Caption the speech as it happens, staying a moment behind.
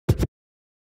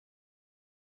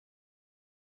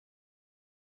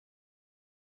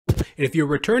And if you're a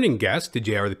returning guest to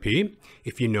JRtheP,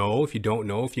 if you know, if you don't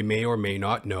know, if you may or may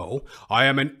not know, I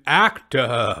am an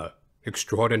actor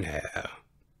extraordinaire.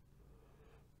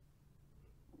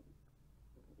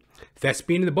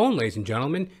 Thespian to the bone, ladies and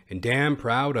gentlemen, and damn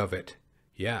proud of it.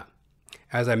 Yeah.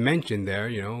 As I mentioned there,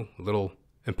 you know, a little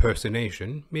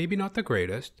impersonation, maybe not the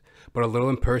greatest, but a little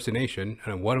impersonation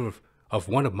of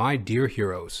one of my dear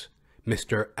heroes,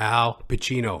 Mr. Al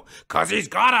Pacino. 'Cause he's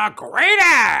got a great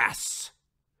ass!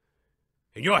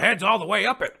 And your head's all the way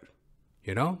up it,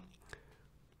 you know?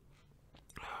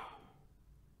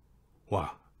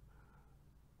 What?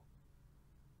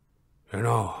 You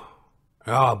know,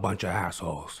 you're all a bunch of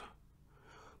assholes.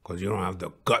 'Cause you don't have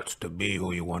the guts to be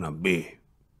who you want to be.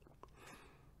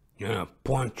 You know,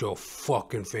 point your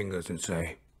fucking fingers and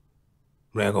say,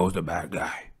 there goes the bad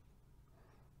guy.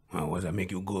 Well, what does that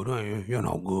make you good? You're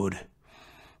no good.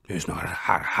 You just know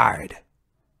how to hide,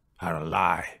 how to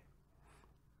lie.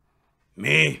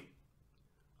 Me,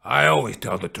 I always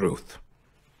tell the truth.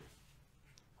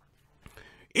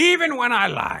 Even when I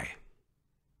lie.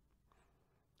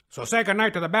 So say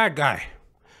goodnight to the bad guy.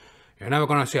 You're never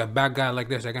gonna see a bad guy like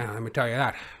this again, let me tell you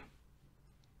that.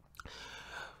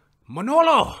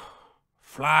 Manolo,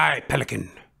 fly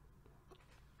pelican.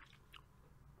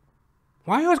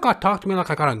 Why you always gotta talk to me like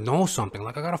I gotta know something,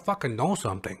 like I gotta fucking know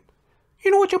something?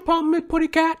 You know what your problem is, Putty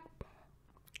Cat?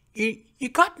 You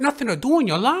got nothing to do in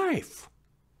your life.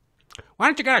 Why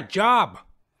don't you get a job?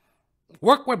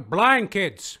 Work with blind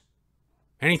kids.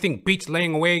 Anything beats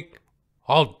laying awake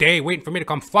all day waiting for me to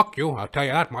come fuck you, I'll tell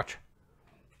you that much.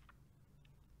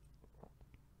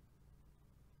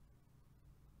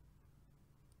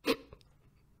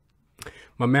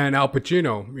 My man Al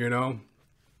Pacino, you know.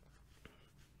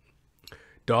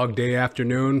 Dog Day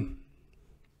Afternoon.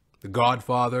 The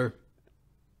Godfather.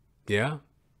 Yeah.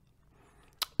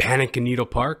 Panic in Needle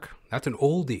Park. That's an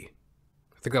oldie.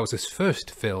 I think that was his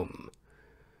first film.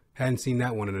 Hadn't seen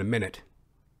that one in a minute.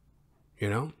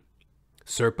 You know?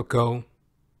 Serpico.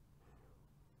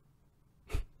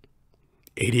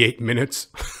 88 Minutes.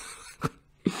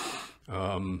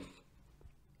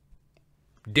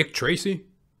 Dick Tracy.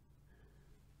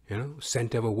 You know,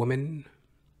 Scent of a Woman.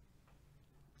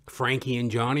 Frankie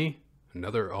and Johnny,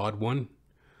 another odd one.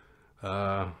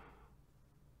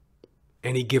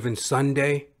 Any Given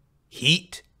Sunday.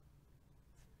 Heat.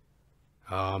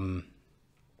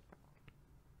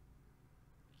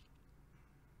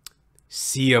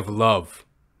 Sea of Love.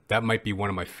 That might be one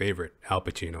of my favorite Al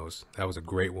Pacinos. That was a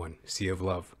great one. Sea of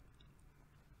Love.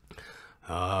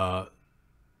 One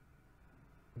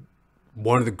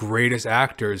of the greatest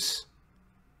actors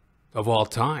of all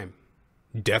time.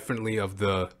 Definitely of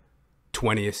the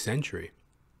 20th century.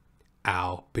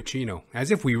 Al Pacino.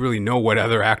 As if we really know what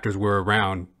other actors were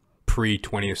around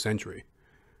pre-20th century.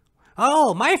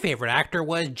 Oh, my favorite actor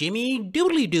was Jimmy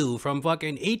Doodly-Doo from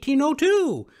fucking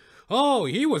 1802. Oh,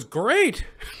 he was great.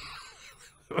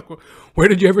 Where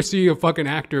did you ever see a fucking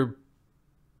actor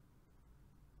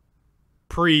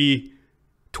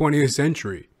pre-20th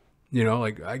century? You know,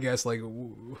 like, I guess, like,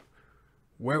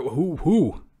 where,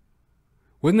 who?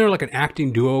 Wasn't there like an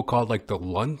acting duo called like the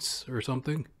Lunts or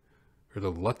something? Or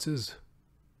the Lutzes?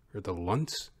 Or the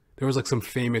Lunts? There was like some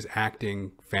famous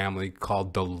acting family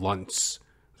called the Lunts.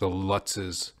 The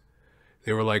Lutzes.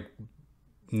 They were like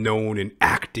known in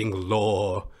acting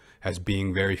lore as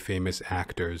being very famous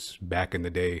actors back in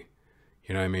the day.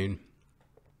 You know what I mean?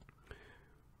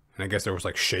 And I guess there was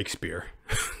like Shakespeare.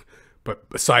 But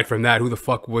aside from that, who the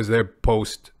fuck was there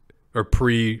post or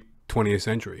pre-20th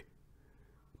century?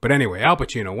 But anyway, Al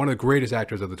Pacino, one of the greatest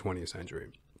actors of the 20th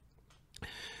century.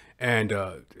 And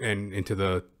into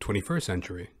the 21st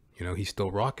century, you know, he's still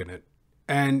rocking it.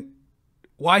 And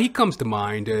why he comes to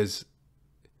mind is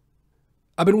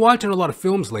I've been watching a lot of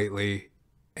films lately,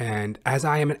 and as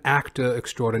I am an actor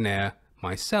extraordinaire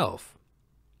myself,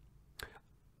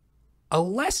 a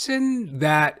lesson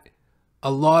that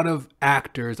a lot of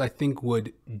actors I think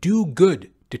would do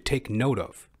good to take note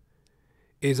of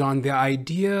is on the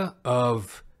idea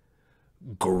of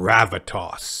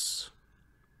gravitas,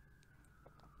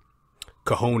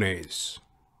 cojones,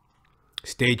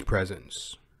 stage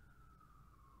presence,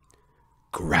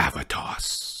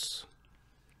 gravitas.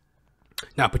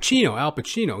 Now, Al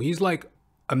Pacino, he's like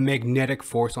a magnetic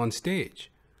force on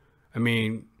stage. I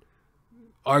mean,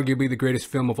 arguably the greatest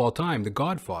film of all time, The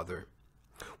Godfather.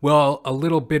 Well, a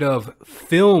little bit of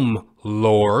film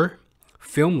lore,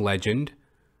 film legend,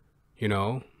 you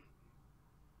know,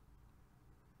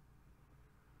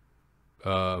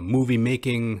 movie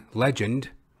making legend.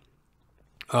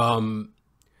 When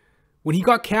he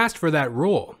got cast for that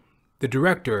role, the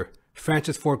director,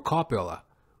 Francis Ford Coppola,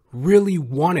 really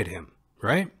wanted him,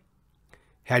 right?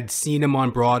 Had seen him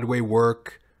on Broadway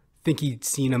work. Think he'd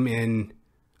seen him in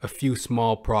a few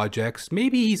small projects.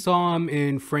 Maybe he saw him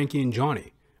in Frankie and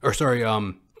Johnny. Or sorry,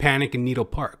 Panic in Needle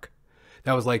Park.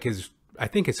 That was like his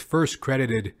first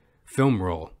credited film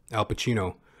role, Al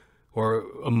Pacino, or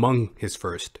among his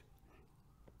first.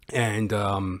 And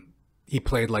he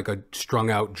played like a strung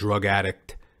out drug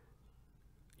addict,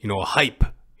 a hype,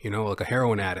 like a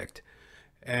heroin addict.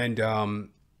 And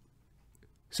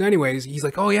so anyways, he's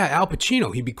like, oh yeah, Al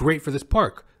Pacino, he'd be great for this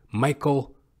part.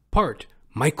 Michael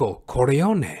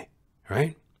Corleone,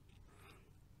 right?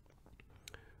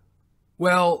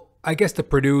 Well, I guess the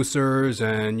producers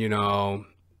and,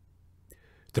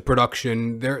 the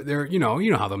production, they're you know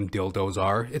how them dildos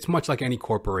are. It's much like any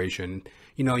corporation.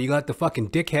 You got the fucking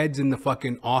dickheads in the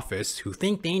fucking office who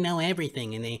think they know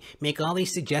everything and they make all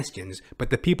these suggestions. But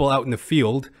the people out in the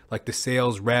field, like the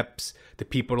sales reps, the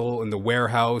people in the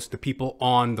warehouse, the people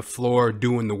on the floor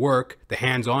doing the work, the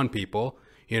hands-on people,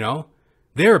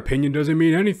 their opinion doesn't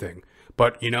mean anything.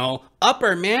 But,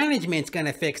 upper management's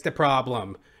gonna fix the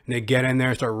problem. And they get in there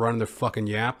and start running their fucking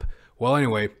yap. Well,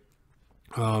 anyway,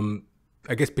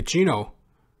 I guess Pacino,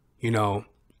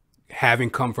 having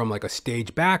come from like a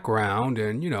stage background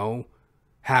and,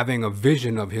 having a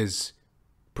vision of his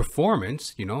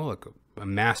performance, like a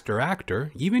master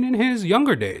actor, even in his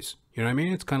younger days, you know what I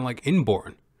mean? It's kind of like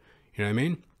inborn, you know what I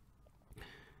mean?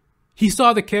 He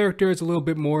saw the character as a little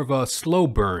bit more of a slow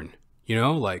burn,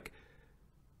 like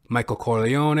Michael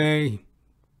Corleone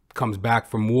comes back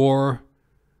from war,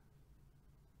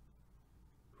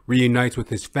 reunites with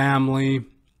his family.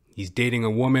 He's dating a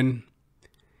woman.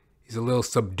 He's a little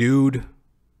subdued, a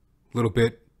little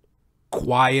bit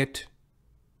quiet,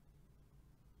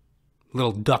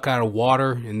 little duck out of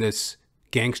water in this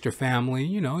gangster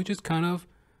family. Just kind of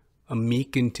a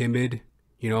meek and timid,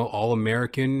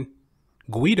 all-American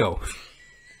Guido.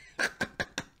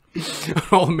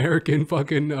 All-American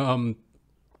fucking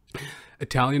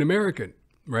Italian-American,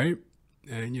 right?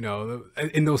 And,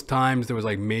 in those times, there was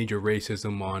like major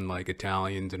racism on like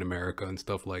Italians in America and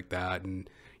stuff like that. And,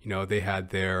 they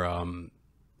had their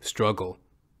struggle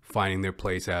finding their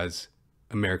place as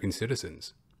American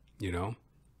citizens,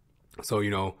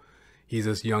 So, he's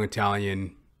this young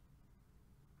Italian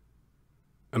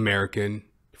American,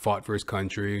 fought for his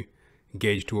country,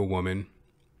 engaged to a woman.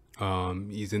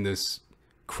 He's in this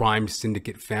crime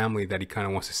syndicate family that he kind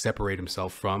of wants to separate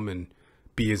himself from and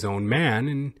be his own man.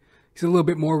 And he's a little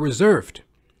bit more reserved.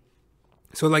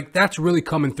 So like that's really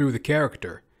coming through the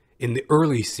character in the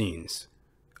early scenes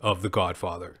of The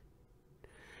Godfather.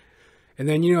 And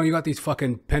then, you got these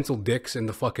fucking pencil dicks in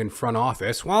the fucking front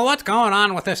office. Well, what's going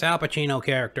on with this Al Pacino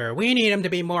character? We need him to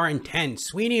be more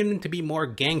intense. We need him to be more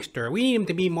gangster. We need him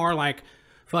to be more like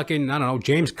fucking, I don't know,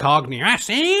 James Cagney.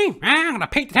 See? I'm gonna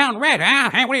paint the town red.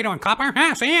 Hey, what are you doing, copper?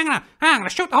 See? I'm gonna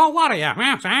shoot the whole lot of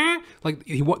you. See? Like,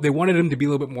 they wanted him to be a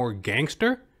little bit more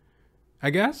gangster, I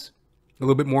guess. A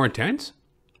little bit more intense.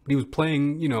 But he was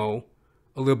playing, a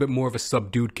little bit more of a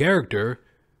subdued character.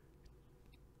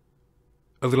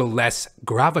 A little less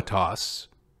gravitas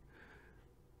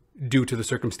due to the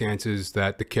circumstances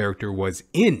that the character was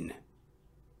in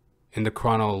the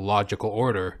chronological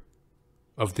order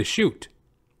of the shoot.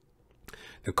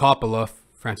 The Coppola,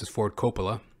 Francis Ford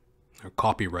Coppola, or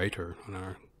copyright, or on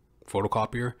our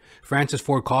photocopier, Francis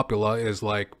Ford Coppola is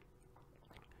like,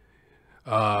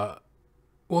 well,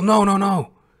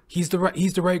 no, he's the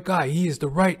right guy, he is the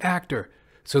right actor.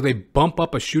 So they bump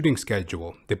up a shooting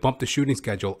schedule. They bump the shooting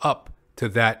schedule up to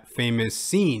that famous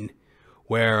scene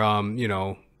where,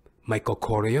 Michael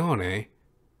Corleone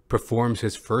performs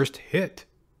his first hit.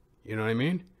 You know what I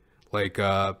mean? Like,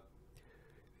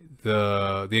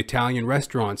 the Italian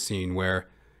restaurant scene where,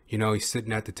 he's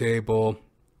sitting at the table,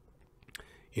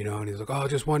 and he's like, oh,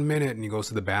 just 1 minute. And he goes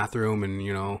to the bathroom and,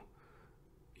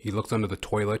 he looks under the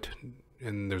toilet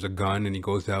and there's a gun and he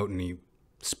goes out and he,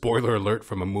 spoiler alert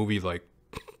from a movie like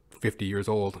 50 years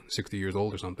old, 60 years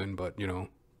old or something, but,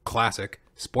 classic.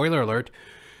 Spoiler alert.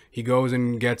 He goes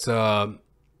and gets a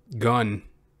gun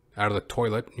out of the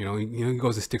toilet. He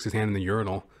goes and sticks his hand in the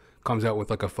urinal, comes out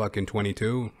with like a fucking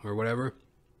 22 or whatever.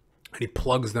 And he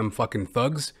plugs them fucking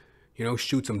thugs,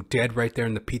 shoots them dead right there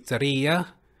in the pizzeria,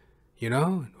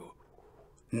 And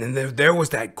then there was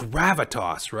that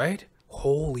gravitas, right?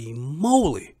 Holy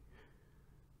moly.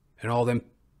 And all them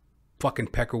fucking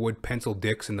Peckerwood pencil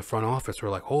dicks in the front office were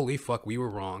like, holy fuck, we were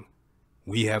wrong.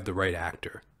 We have the right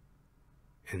actor.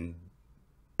 And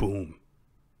boom.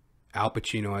 Al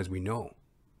Pacino, as we know,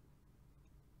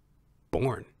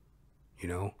 born,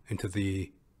 into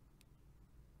the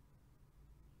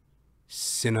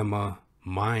cinema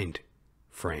mind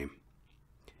frame.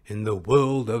 In the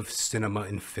world of cinema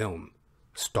and film,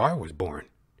 star was born.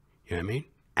 You know what I mean?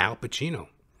 Al Pacino.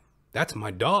 That's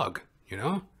my dog, you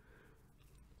know?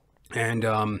 And,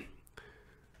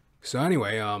 so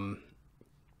anyway,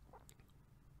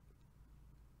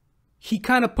 he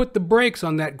kind of put the brakes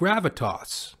on that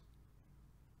gravitas.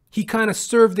 He kind of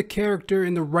served the character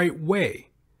in the right way.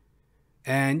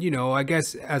 And, you know, I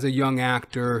guess as a young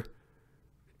actor,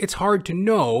 it's hard to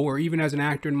know, or even as an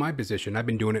actor in my position, I've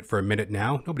been doing it for a minute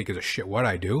now. Nobody gives a shit what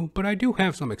I do, but I do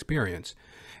have some experience.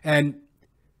 And,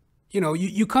 you know,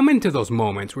 you come into those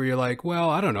moments where you're like, well,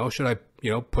 I don't know, should I, you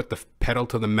know, put the pedal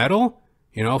to the metal?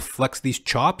 You know, flex these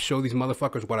chops, show these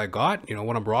motherfuckers what I got, you know,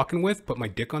 what I'm rocking with, put my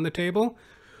dick on the table?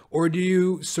 Or do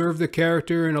you serve the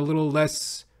character in a little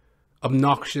less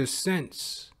obnoxious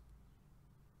sense?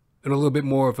 And a little bit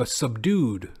more of a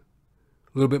subdued, a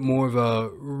little bit more of a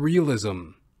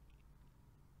realism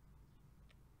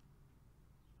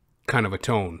kind of a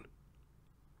tone,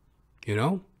 you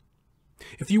know?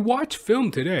 If you watch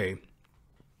film today,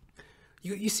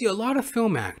 you see a lot of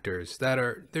film actors that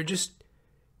are,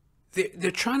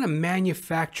 they're trying to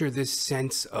manufacture this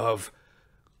sense of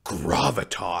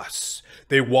gravitas.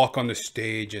 They walk on the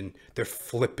stage and they're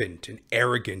flippant and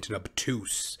arrogant and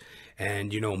obtuse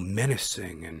and, you know,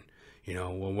 menacing. And, you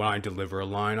know, well, when I deliver a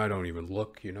line, I don't even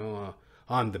look, you know,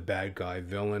 I'm the bad guy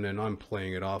villain and I'm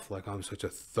playing it off like I'm such a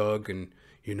thug and,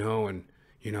 you know,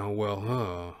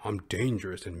 well, I'm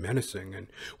dangerous and menacing. And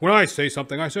when I say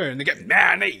something, I say it, and they get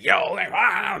mad and they yell, they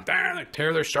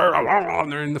tear their shirt off,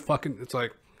 and they're in the fucking, it's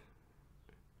like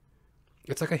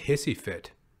a hissy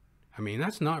fit. I mean,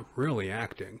 that's not really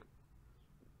acting.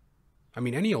 I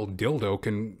mean, any old dildo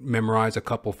can memorize a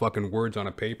couple fucking words on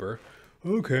a paper.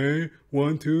 Okay,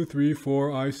 1, 2, 3,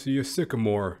 4, I see a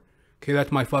sycamore. Okay,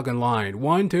 that's my fucking line.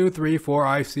 1, 2, 3, 4,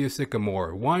 I see a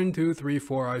sycamore. 1, 2, 3,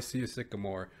 4, I see a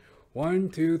sycamore. 1,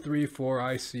 2, 3, 4,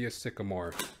 I see a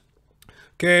sycamore.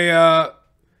 Okay,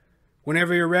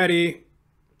 whenever you're ready.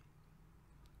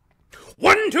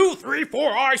 1, 2, 3,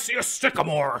 4, I see a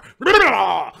sycamore.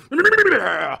 Oh,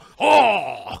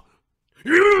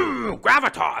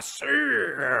 gravitas.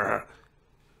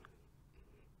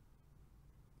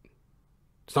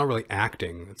 It's not really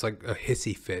acting. It's like a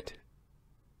hissy fit.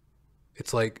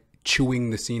 It's like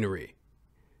chewing the scenery.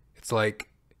 It's like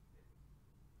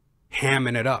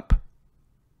hamming it up.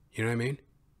 You know what I mean?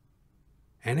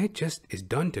 And it just is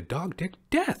done to dog dick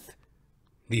death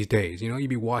these days. You know, you'd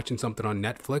be watching something on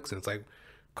Netflix and it's like,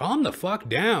 calm the fuck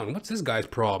down. What's this guy's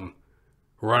problem?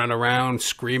 Running around,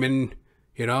 screaming,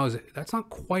 you know, that's not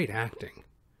quite acting.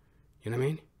 You know what I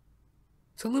mean?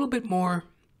 It's a little bit more.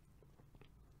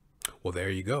 Well, there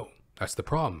you go. That's the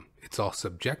problem. It's all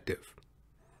subjective.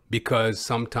 Because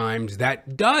sometimes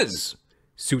that does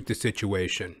suit the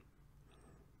situation.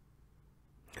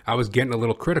 I was getting a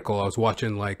little critical. I was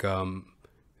watching like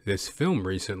this film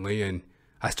recently and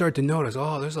I started to notice,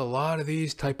 oh, there's a lot of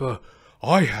these type of,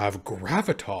 I have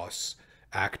gravitas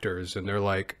actors, and they're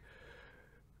like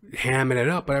hamming it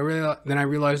up. But then I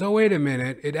realized, oh, wait a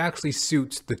minute, it actually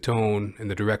suits the tone and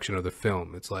the direction of the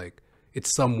film. It's like,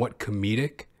 it's somewhat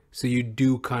comedic. So you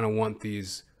do kind of want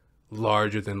these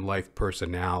larger than life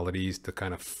personalities to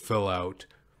kind of fill out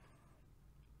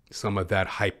some of that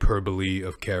hyperbole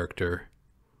of character.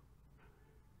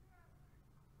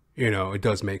 You know, it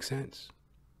does make sense.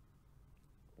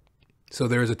 So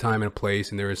there is a time and a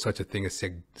place, and there is such a thing as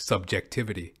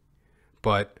subjectivity.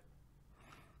 But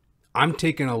I'm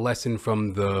taking a lesson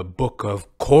from the book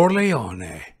of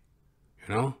Corleone, you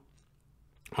know?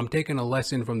 I'm taking a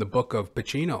lesson from the book of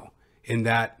Pacino, in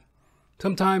that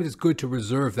sometimes it's good to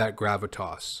reserve that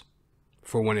gravitas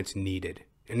for when it's needed,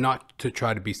 and not to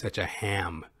try to be such a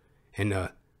ham and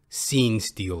a scene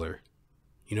stealer.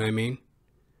 You know what I mean?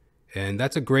 And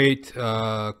that's a great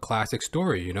classic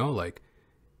story, you know, like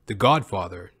The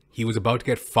Godfather. He was about to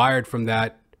get fired from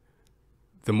that,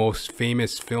 the most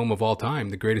famous film of all time,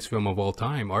 the greatest film of all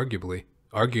time, arguably,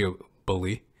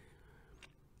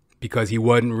 because he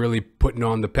wasn't really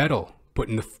putting the pedal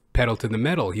to the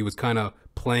metal. He was kind of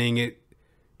playing it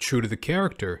true to the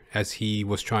character as he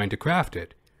was trying to craft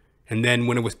it. And then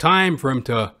when it was time for him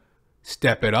to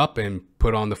step it up and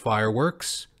put on the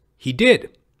fireworks, he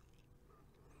did.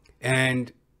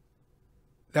 And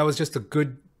that was just a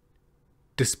good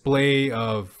display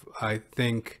of, I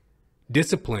think,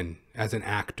 discipline as an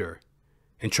actor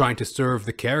and trying to serve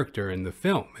the character in the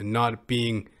film and not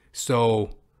being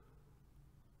so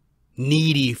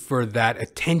needy for that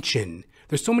attention.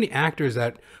 There's so many actors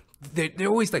that they're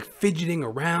always like fidgeting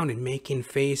around and making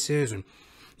faces and,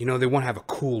 You know, they want to have a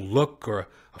cool look or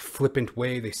a flippant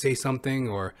way they say something,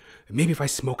 or maybe if I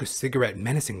smoke a cigarette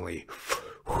menacingly.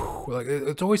 Like,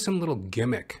 it's always some little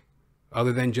gimmick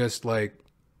other than just like,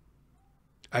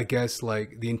 I guess,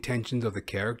 like the intentions of the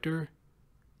character,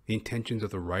 the intentions of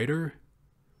the writer,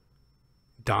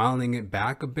 dialing it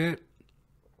back a bit.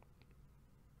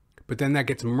 But then that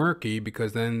gets murky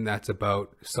because then that's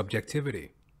about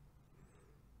subjectivity.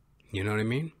 You know what I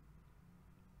mean?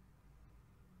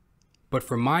 But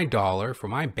for my dollar, for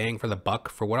my bang for the buck,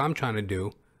 for what I'm trying to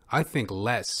do, I think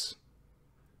less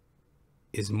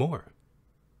is more.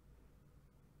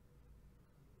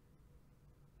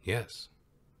 Yes.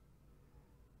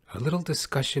 A little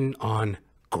discussion on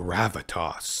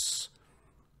Gravitas.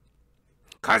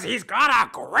 'Cause he's got a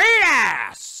great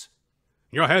ass!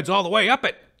 Your head's all the way up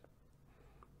it.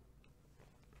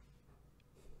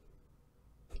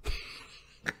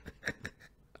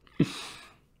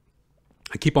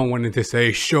 I keep on wanting to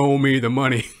say, show me the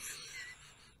money.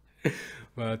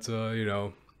 But, you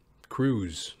know,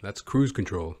 Cruise. That's Cruise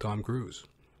Control, Tom Cruise.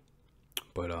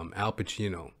 But Al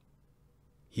Pacino,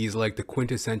 he's like the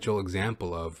quintessential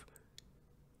example of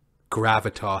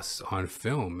gravitas on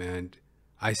film. And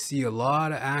I see a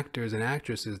lot of actors and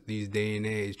actresses these day and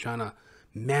age trying to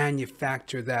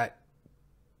manufacture that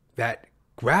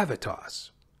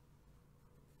gravitas.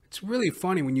 It's really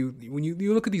funny when you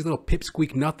look at these little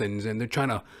pipsqueak nothings and they're trying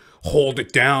to hold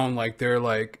it down like they're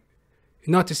like,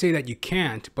 not to say that you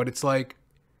can't, but it's like,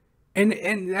 and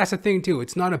that's the thing too.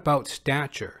 It's not about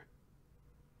stature.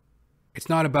 It's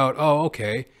not about, oh,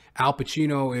 okay, Al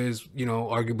Pacino is, you know,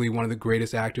 arguably one of the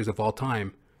greatest actors of all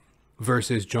time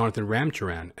versus Jonathan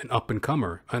Ramcharan, an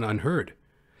up-and-comer, an unheard.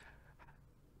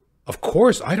 Of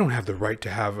course, I don't have the right to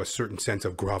have a certain sense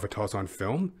of gravitas on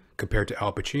film compared to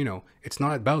Al Pacino. It's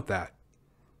not about that.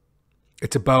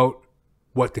 It's about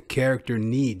what the character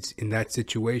needs in that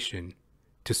situation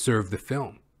to serve the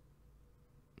film.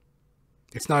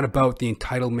 It's not about the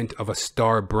entitlement of a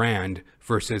star brand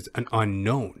versus an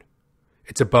unknown.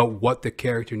 It's about what the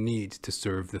character needs to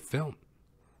serve the film.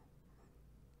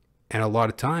 And a lot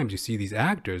of times you see these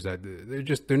actors that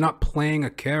they're not playing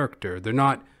a character. They're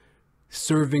not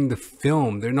serving the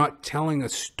film. They're not telling a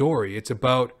story. It's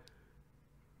about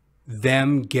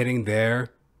them getting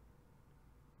their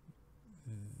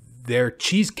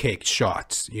cheesecake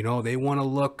shots. You know, they want to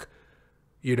look,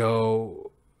 you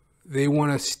know, they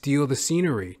want to steal the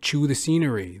scenery, chew the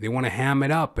scenery. They want to ham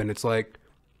it up. And it's like,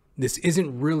 this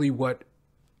isn't really what,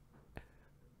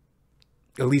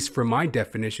 at least for my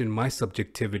definition, my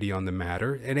subjectivity on the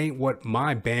matter, it ain't what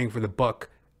my bang for the buck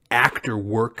actor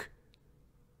work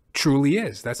truly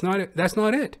is. That's not it. That's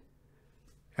not it.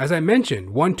 As I mentioned,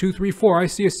 1, 2, 3, 4, I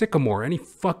see a sycamore. Any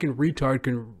fucking retard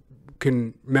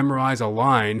can memorize a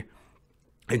line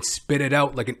and spit it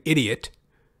out like an idiot.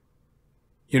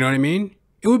 You know what I mean?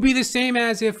 It would be the same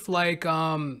as if, like,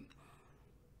 for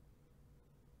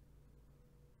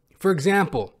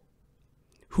example,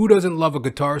 who doesn't love a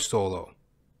guitar solo,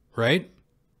 right?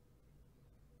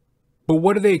 But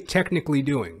what are they technically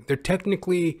doing? They're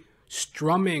technically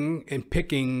strumming and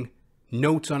picking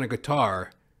notes on a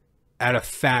guitar at a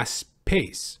fast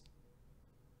pace.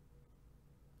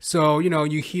 So, you know,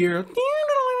 you hear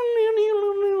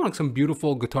like some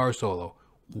beautiful guitar solo.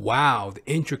 Wow, the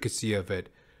intricacy of it,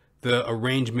 the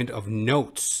arrangement of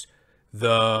notes,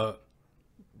 the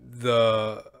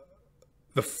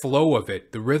flow of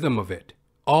it, the rhythm of it.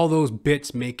 All those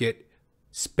bits make it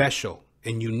special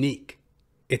and unique.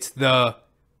 It's the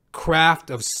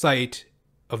craft of sight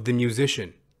of the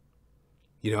musician,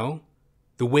 you know?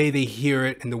 The way they hear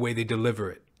it and the way they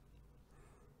deliver it.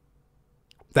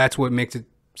 That's what makes it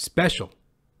special.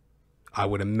 I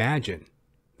would imagine.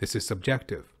 This is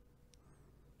subjective.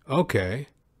 Okay.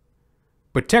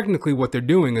 But technically what they're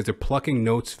doing is they're plucking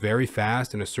notes very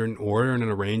fast in a certain order and an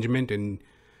arrangement, and,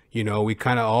 you know, we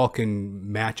kind of all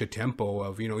can match a tempo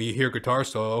of, you know, you hear guitar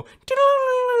solo.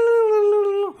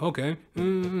 Okay.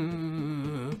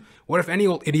 What if any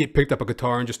old idiot picked up a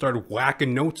guitar and just started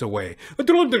whacking notes away? Oh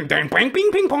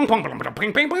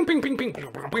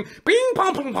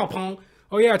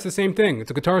yeah, it's the same thing. It's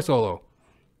a guitar solo.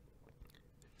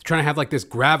 It's trying to have like this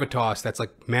gravitas that's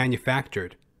like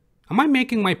manufactured. Am I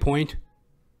making my point?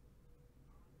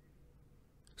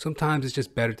 Sometimes it's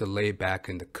just better to lay back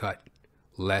in the cut.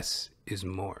 Less is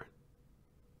more.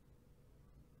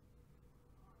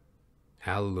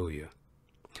 Hallelujah.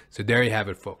 So there you have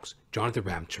it, folks. Jonathan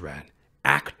Ramcharan,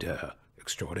 actor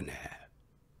extraordinaire.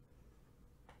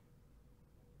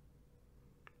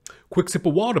 Quick sip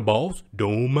of water, boss.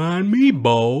 Don't mind me,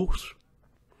 boss.